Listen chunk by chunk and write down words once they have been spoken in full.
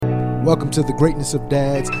Welcome to the Greatness of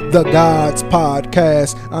Dads, the Gods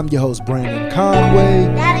Podcast. I'm your host, Brandon Conway.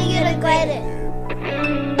 Daddy, you're the greatest.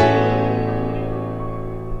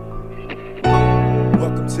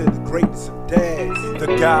 Welcome to the Greatness of Dads, the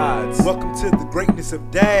Gods. Welcome to the Greatness of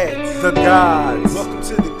Dads, the Gods. Welcome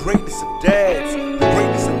to the Greatness of Dads, the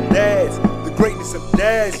Greatness of Dads, the Greatness of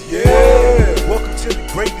Dads. Yeah. Welcome to the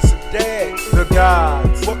Greatness of Dads, the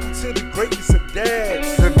Gods. Welcome to the Greatness of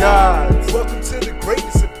Dads, the Gods. Welcome to the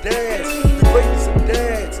Greatness of Dads, the Greatness of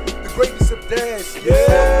Dads, the Greatness of Dads.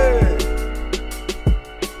 Yeah.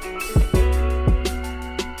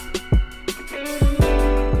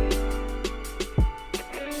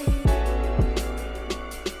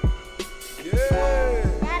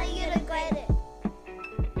 Daddy, you're the greatest.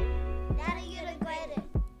 Daddy, you're the greatest.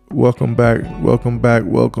 Welcome back.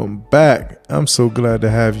 I'm so glad to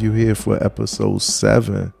have you here for episode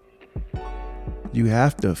 7. You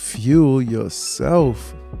have to fuel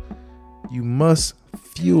yourself. You must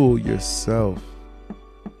fuel yourself.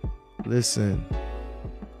 Listen,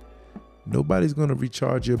 nobody's going to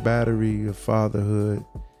recharge your battery of fatherhood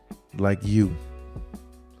like you.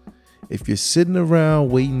 If you're sitting around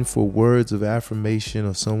waiting for words of affirmation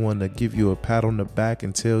or someone to give you a pat on the back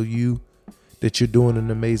and tell you that you're doing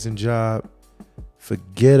an amazing job,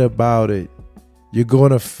 forget about it. You're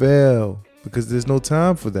going to fail because there's no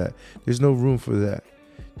time for that. There's no room for that.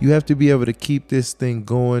 You have to be able to keep this thing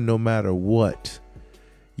going no matter what.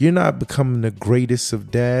 You're not becoming the greatest of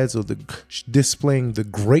dads or displaying the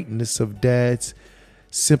greatness of dads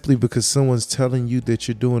simply because someone's telling you that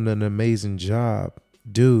you're doing an amazing job.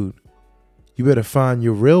 Dude, you better find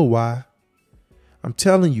your real why. I'm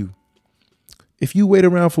telling you, if you wait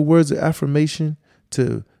around for words of affirmation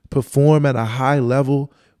to perform at a high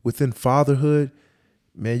level within fatherhood,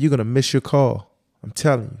 man, you're going to miss your call. I'm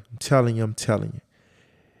telling you.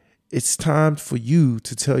 It's time for you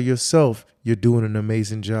to tell yourself you're doing an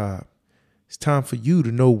amazing job. It's time for you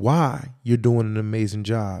to know why you're doing an amazing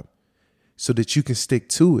job so that you can stick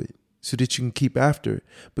to it, so that you can keep after it.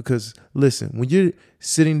 Because listen, when you're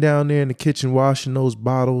sitting down there in the kitchen washing those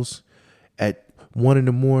bottles at 1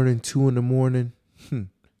 a.m, 2 a.m,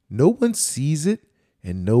 no one sees it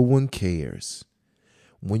and no one cares.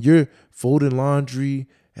 When you're folding laundry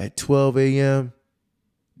at 12 a.m.,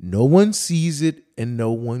 no one sees it and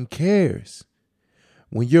no one cares.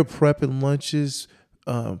 When you're prepping lunches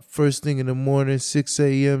first thing in the morning, 6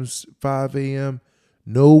 a.m., 5 a.m.,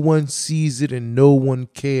 no one sees it and no one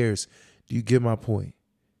cares. Do you get my point?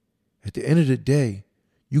 At the end of the day,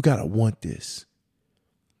 you got to want this.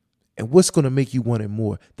 And what's going to make you want it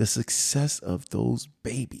more? The success of those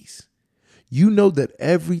babies. You know that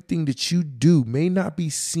everything that you do may not be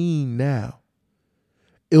seen now.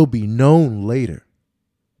 It'll be known later.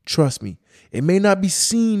 Trust me, it may not be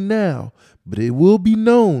seen now, but it will be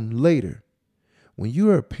known later. When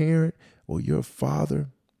you're a parent or you're a father,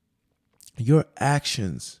 your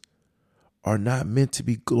actions are not meant to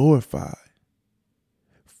be glorified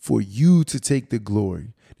for you to take the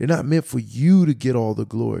glory. They're not meant for you to get all the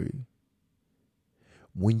glory.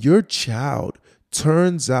 When your child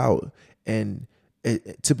turns out and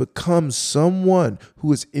to become someone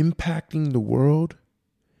who is impacting the world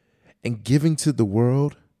and giving to the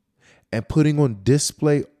world and putting on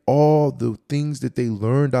display all the things that they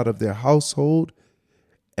learned out of their household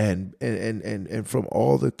and from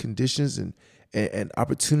all the conditions and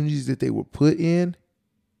opportunities that they were put in,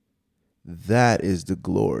 that is the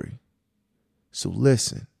glory. So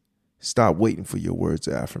listen, stop waiting for your words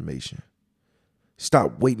of affirmation.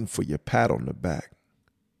 Stop waiting for your pat on the back.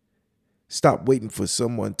 Stop waiting for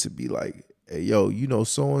someone to be like, hey, yo, you know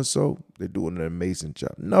so-and-so, they're doing an amazing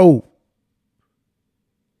job. No.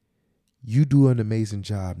 You do an amazing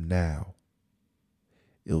job now.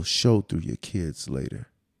 It'll show through your kids later.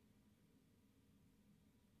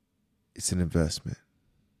 It's an investment.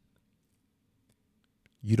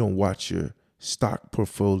 You don't watch your stock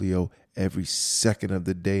portfolio every second of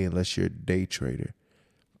the day unless you're a day trader.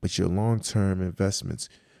 But your long-term investments,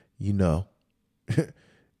 you know,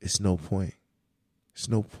 it's no point. It's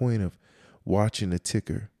no point of watching the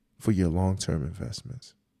ticker for your long-term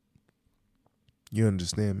investments. You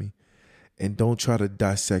understand me? And don't try to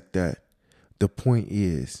dissect that. The point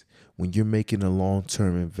is, when you're making a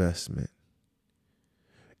long-term investment,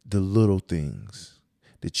 the little things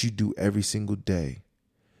that you do every single day,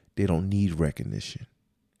 they don't need recognition.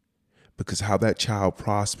 Because how that child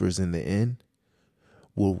prospers in the end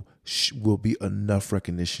will be enough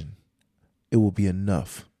recognition. It will be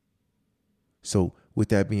enough. So with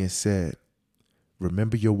that being said,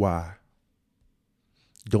 remember your why.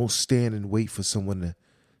 Don't stand and wait for someone to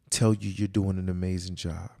tell you you're doing an amazing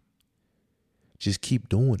job. Just keep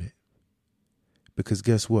doing it. Because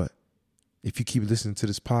guess what? If you keep listening to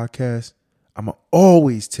this podcast, I'm going to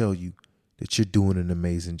always tell you that you're doing an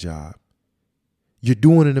amazing job. You're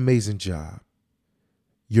doing an amazing job.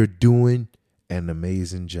 You're doing an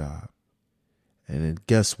amazing job. And then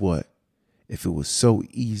guess what? If it was so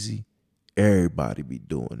easy, everybody be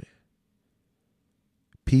doing it.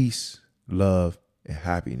 Peace, love, and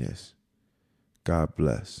happiness. God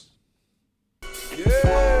bless. Yeah.